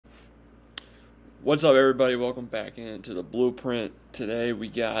What's up, everybody? Welcome back into the Blueprint. Today we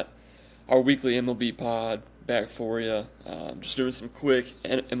got our weekly MLB pod back for you. Just doing some quick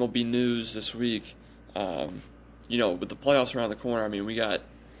MLB news this week. With the playoffs around the corner, we got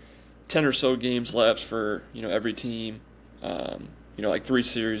 10 or so games left for, every team. Like three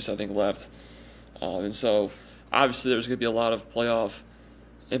series, I think, left. And so, obviously, there's going to be a lot of playoff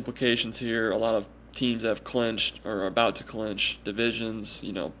implications here, a lot of teams that have clinched or are about to clinch divisions,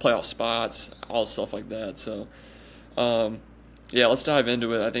 playoff spots, all stuff like that. So, let's dive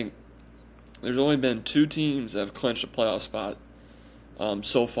into it. I think there's only been two teams that have clinched a playoff spot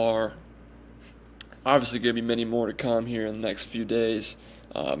so far. Obviously, going to be many more to come here in the next few days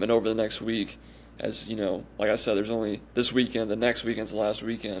and over the next week. As like I said, there's only this weekend. The next weekend's the last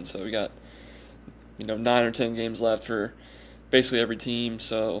weekend, so we got 9 or 10 games left for basically every team.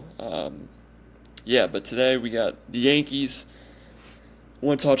 So. But today we got the Yankees. I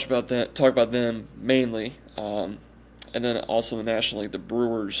want to talk about them mainly, and then also the National League. The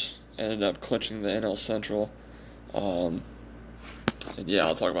Brewers ended up clinching the NL Central, I'll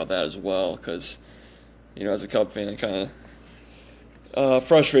talk about that as well because, as a Cub fan, it kind of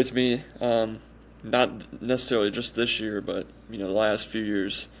frustrates me. Not necessarily just this year, but the last few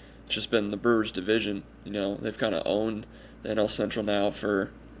years, it's just been the Brewers division. They've kind of owned the NL Central now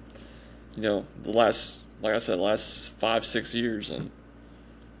for. The last 5-6 years, and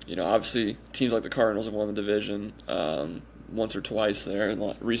obviously teams like the Cardinals have won the division once or twice there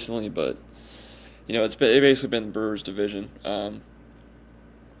recently, but it's basically been the Brewers division. But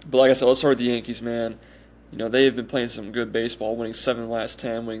like I said, let's start with the Yankees, man. They have been playing some good baseball, winning 7 of the last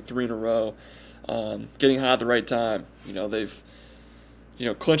 10, winning 3 in a row, getting hot at the right time. They've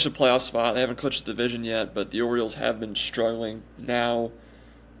clinched a playoff spot. They haven't clinched the division yet, but the Orioles have been struggling now.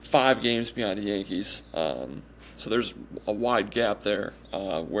 5 games behind the Yankees. So there's a wide gap there,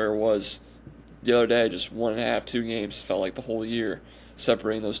 where it was the other day, just 1.5, 2 games, felt like the whole year,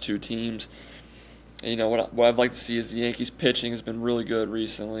 separating those two teams. And what I'd like to see is the Yankees pitching has been really good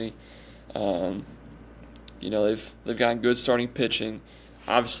recently. They've gotten good starting pitching.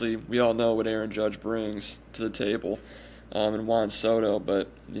 Obviously, we all know what Aaron Judge brings to the table, and Juan Soto, but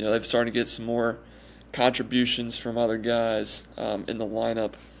they've started to get some more contributions from other guys in the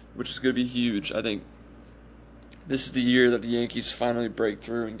lineup, which is going to be huge. I think this is the year that the Yankees finally break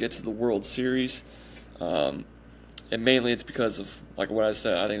through and get to the World Series. And mainly it's because of, like what I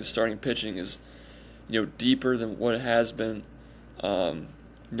said, I think the starting pitching is, deeper than what it has been,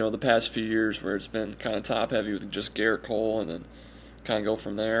 the past few years where it's been kind of top-heavy with just Garrett Cole and then kind of go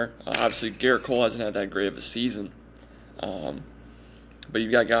from there. Obviously, Garrett Cole hasn't had that great of a season. But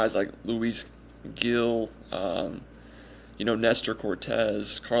you've got guys like Luis Gil, Nestor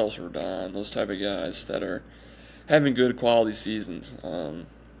Cortez, Carlos Rodon, those type of guys that are having good quality seasons. I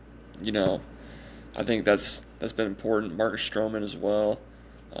think that's been important. Marcus Stroman as well.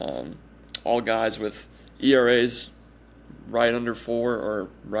 All guys with ERAs right under 4 or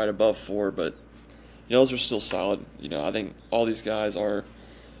right above 4, but those are still solid. I think all these guys are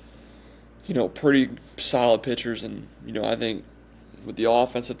pretty solid pitchers, and I think with the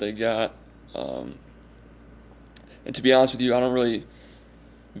offense that they got. And to be honest with you, I don't really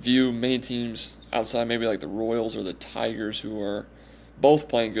view many teams outside maybe like the Royals or the Tigers, who are both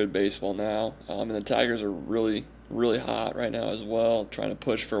playing good baseball now. And the Tigers are really, really hot right now as well, trying to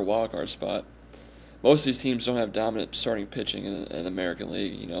push for a wild card spot. Most of these teams don't have dominant starting pitching in the American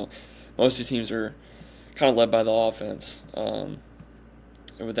League. Most of these teams are kind of led by the offense. And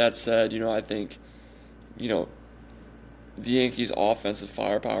with that said, I think, the Yankees' offensive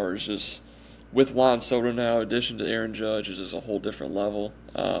firepower is just, with Juan Soto now, in addition to Aaron Judge, is just a whole different level.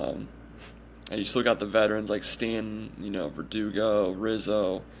 And you still got the veterans like Stanton, Verdugo,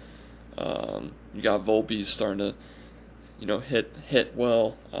 Rizzo. You got Volpe starting to, hit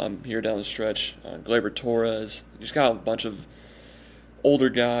well here down the stretch. Gleyber Torres. You just got a bunch of older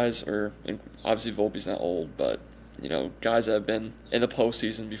guys, and obviously Volpe's not old, but guys that have been in the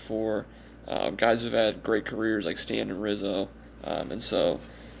postseason before. Guys who've had great careers like Stanton and Rizzo. And so,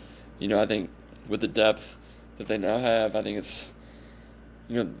 I think with the depth that they now have, I think it's,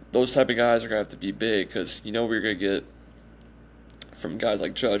 those type of guys are going to have to be big because we're going to get from guys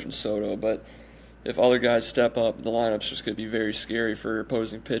like Judge and Soto. But if other guys step up, the lineup's just going to be very scary for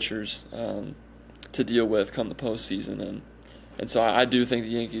opposing pitchers to deal with come the postseason. And so I do think the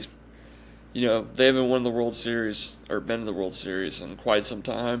Yankees, they haven't won the World Series or been in the World Series in quite some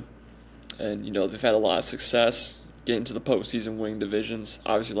time. And, they've had a lot of success getting to the postseason, winning divisions.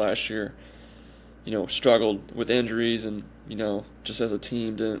 Obviously last year, struggled with injuries and, just as a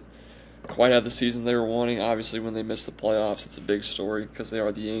team didn't quite have the season they were wanting. Obviously when they missed the playoffs, it's a big story because they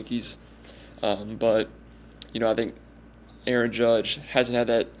are the Yankees. But I think Aaron Judge hasn't had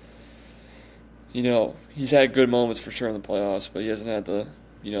that. He's had good moments for sure in the playoffs, but he hasn't had the,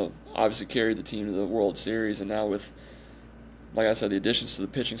 obviously carried the team to the World Series. And now with, like I said, the additions to the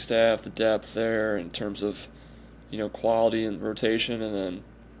pitching staff, the depth there in terms of, quality and rotation, and then,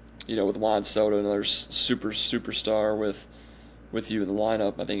 with Juan Soto, another superstar with you in the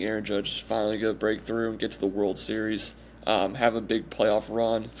lineup, I think Aaron Judge is finally going to break through and get to the World Series, have a big playoff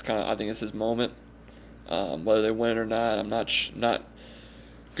run. I think it's his moment. Whether they win or not, I'm not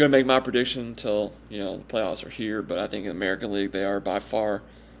going to make my prediction until the playoffs are here. But I think in the American League they are by far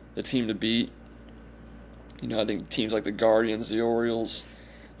the team to beat. I think teams like the Guardians, the Orioles,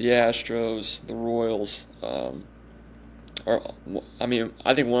 the Astros, the Royals I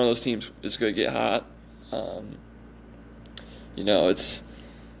think one of those teams is going to get hot. It's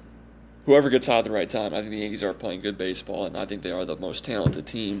whoever gets hot at the right time. I think the Yankees are playing good baseball, and I think they are the most talented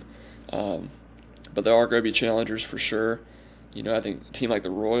team. But there are going to be challengers for sure. I think a team like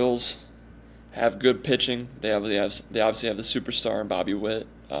the Royals have good pitching. They obviously have the superstar in Bobby Witt.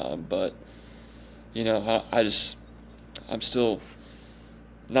 But I'm still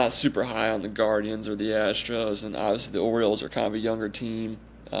not super high on the Guardians or the Astros, and obviously the Orioles are kind of a younger team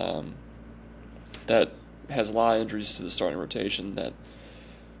that has a lot of injuries to the starting rotation. That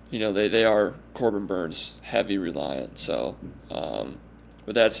they are Corbin Burns heavy reliant. So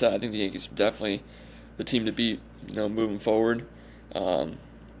with that said, I think the Yankees are definitely the team to beat. Moving forward. In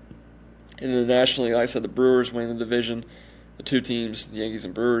the National League, like I said, the Brewers winning the division. The two teams, the Yankees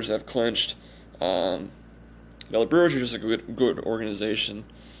and Brewers, have clinched. The Brewers are just a good organization.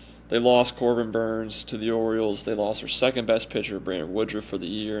 They lost Corbin Burns to the Orioles. They lost their second best pitcher, Brandon Woodruff, for the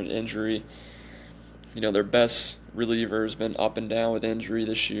year in injury. Their best reliever has been up and down with injury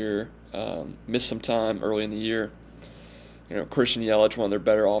this year. Missed some time early in the year. Christian Yelich, one of their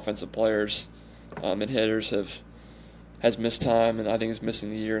better offensive players and hitters, has missed time, and I think is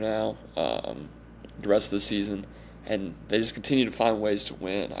missing the year now, the rest of the season. And they just continue to find ways to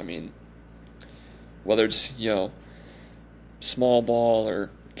win. I mean, whether it's, small ball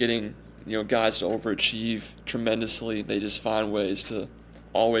or getting, guys to overachieve tremendously, they just find ways to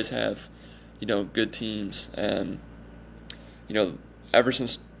always have, good teams. And, ever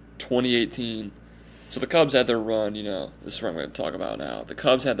since 2018, so the Cubs had their run, this is what I'm going to talk about now. The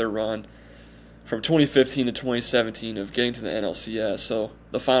Cubs had their run from 2015 to 2017 of getting to the NLCS, so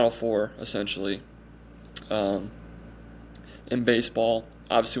the Final Four, essentially, in baseball.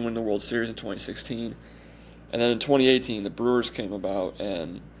 Obviously winning the World Series in 2016. And then in 2018, the Brewers came about,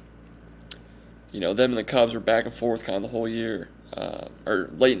 and, them and the Cubs were back and forth kind of the whole year, or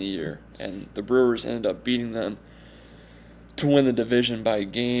late in the year, and the Brewers ended up beating them to win the division by a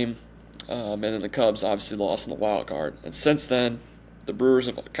game, and then the Cubs obviously lost in the wild card. And since then, the Brewers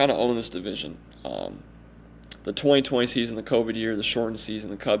have kind of owned this division. The 2020 season, the COVID year, the shortened season,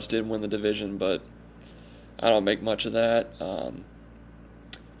 the Cubs did win the division, but I don't make much of that.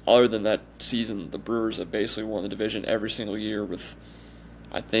 Other than that season, the Brewers have basically won the division every single year with,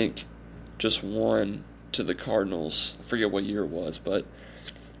 I think, just one to the Cardinals. I forget what year it was, but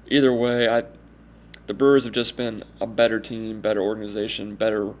either way, the Brewers have just been a better team, better organization,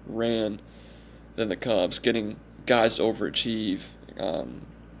 better ran than the Cubs, getting guys to overachieve. And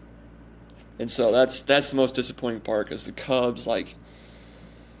so that's the most disappointing part, because the Cubs,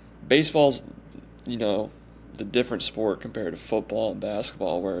 baseball's, the different sport compared to football and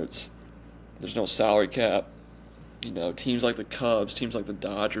basketball, where there's no salary cap. Teams like the Cubs, teams like the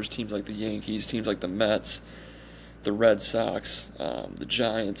Dodgers, teams like the Yankees, teams like the Mets, the Red Sox, the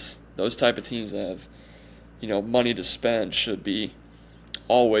Giants, those type of teams that have, money to spend should be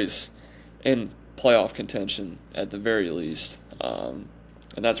always in playoff contention at the very least. And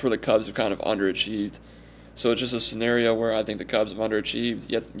that's where the Cubs have kind of underachieved. So it's just a scenario where I think the Cubs have underachieved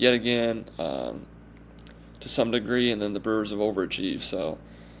yet again, to some degree, and then the Brewers have overachieved. So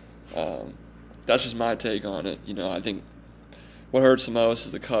that's just my take on it. I think what hurts the most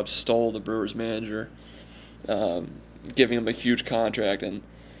is the Cubs stole the Brewers manager, giving him a huge contract, and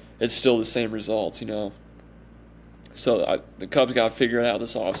it's still the same results. So the Cubs got to figure it out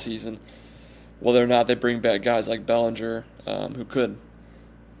this offseason, whether or not they bring back guys like Bellinger, who could.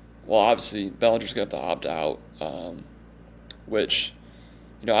 Well, obviously, Bellinger's going to have to opt out, which,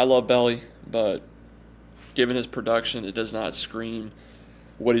 I love Belly, but given his production, it does not scream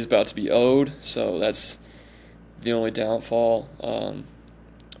what he's about to be owed. So that's the only downfall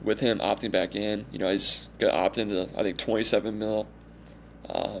with him opting back in. He's going to opt into, I think, $27 million,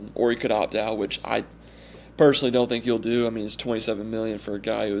 or he could opt out, which I personally don't think he'll do. I mean, it's $27 million for a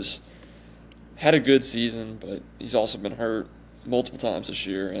guy who's had a good season, but he's also been hurt multiple times this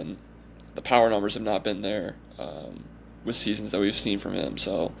year, and the power numbers have not been there with seasons that we've seen from him.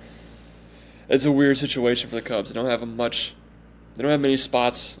 So it's a weird situation for the Cubs. They don't have many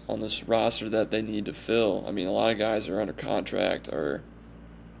spots on this roster that they need to fill. I mean, a lot of guys are under contract or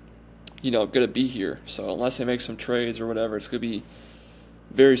going to be here. So unless they make some trades or whatever, it's going to be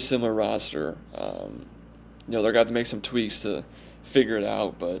very similar roster. They're going to have to make some tweaks to figure it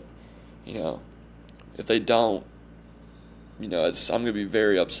out. But if they don't, I'm going to be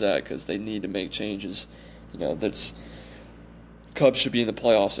very upset because they need to make changes. Cubs should be in the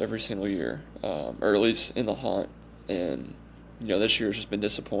playoffs every single year, or at least in the hunt. And this year has just been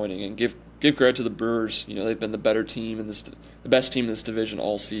disappointing. And give credit to the Brewers. They've been the better team the best team in this division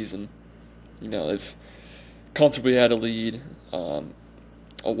all season. They've comfortably had a lead, a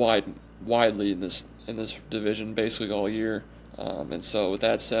wide lead in this division basically all year. And so with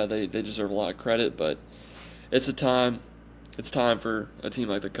that said, they deserve a lot of credit. But it's time for a team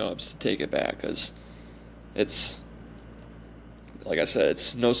like the Cubs to take it back, because it's, like I said,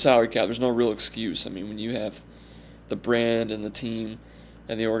 it's no salary cap. There's no real excuse. I mean, when you have the brand and the team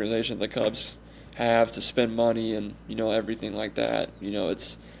and the organization the Cubs have to spend money and everything like that,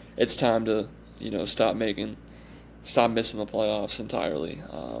 it's time to stop missing the playoffs entirely,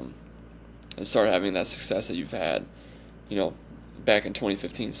 and start having that success that you've had back in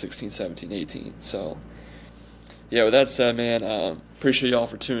 2015, 16, 17, 18. So yeah, with that said, man, appreciate y'all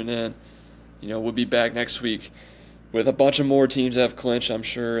for tuning in. We'll be back next week with a bunch of more teams that have clinched, I'm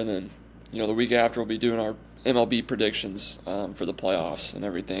sure, and then the week after we'll be doing our MLB predictions for the playoffs and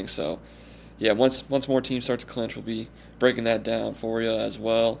everything. So yeah, once more teams start to clinch, we'll be breaking that down for you as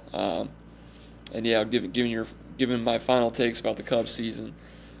well. And yeah, giving my final takes about the Cubs season,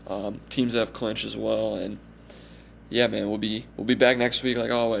 teams that have clinched as well. And yeah, man, we'll be back next week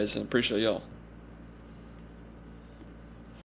like always, and appreciate y'all.